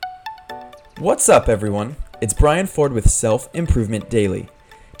What's up, everyone? It's Brian Ford with Self Improvement Daily.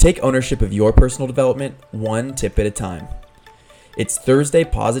 Take ownership of your personal development one tip at a time. It's Thursday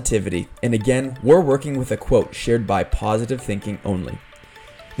Positivity, and again, we're working with a quote shared by Positive Thinking Only.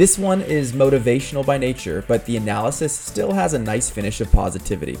 This one is motivational by nature, but the analysis still has a nice finish of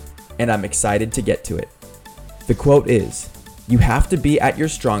positivity, and I'm excited to get to it. The quote is, "You have to be at your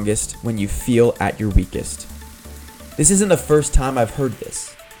strongest when you feel at your weakest." This isn't the first time I've heard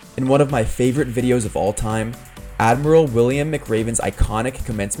this. In one of my favorite videos of all time, Admiral William McRaven's iconic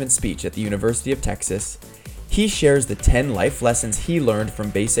commencement speech at the University of Texas, he shares the 10 life lessons he learned from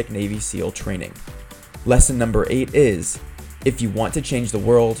basic Navy SEAL training. Lesson number 8 is, if you want to change the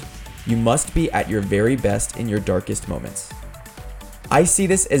world, you must be at your very best in your darkest moments. I see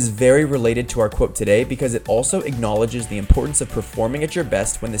this as very related to our quote today because it also acknowledges the importance of performing at your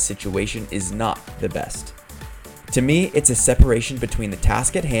best when the situation is not the best. To me, it's a separation between the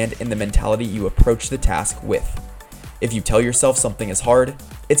task at hand and the mentality you approach the task with. If you tell yourself something is hard,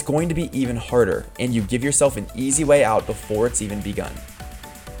 it's going to be even harder, and you give yourself an easy way out before it's even begun.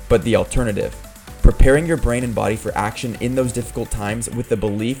 But the alternative, preparing your brain and body for action in those difficult times with the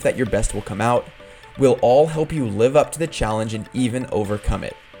belief that your best will come out, will all help you live up to the challenge and even overcome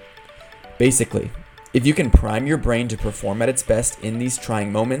it. Basically, if you can prime your brain to perform at its best in these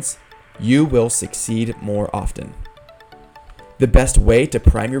trying moments, you will succeed more often. The best way to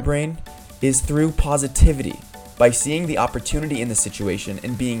prime your brain is through positivity, by seeing the opportunity in the situation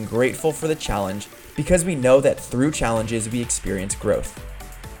and being grateful for the challenge because we know that through challenges we experience growth.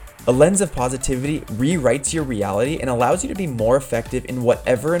 A lens of positivity rewrites your reality and allows you to be more effective in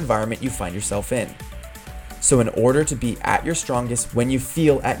whatever environment you find yourself in. So in order to be at your strongest when you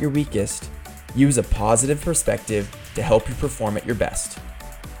feel at your weakest, use a positive perspective to help you perform at your best.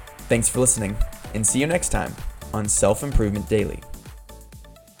 Thanks for listening, and see you next time on Self Improvement Daily.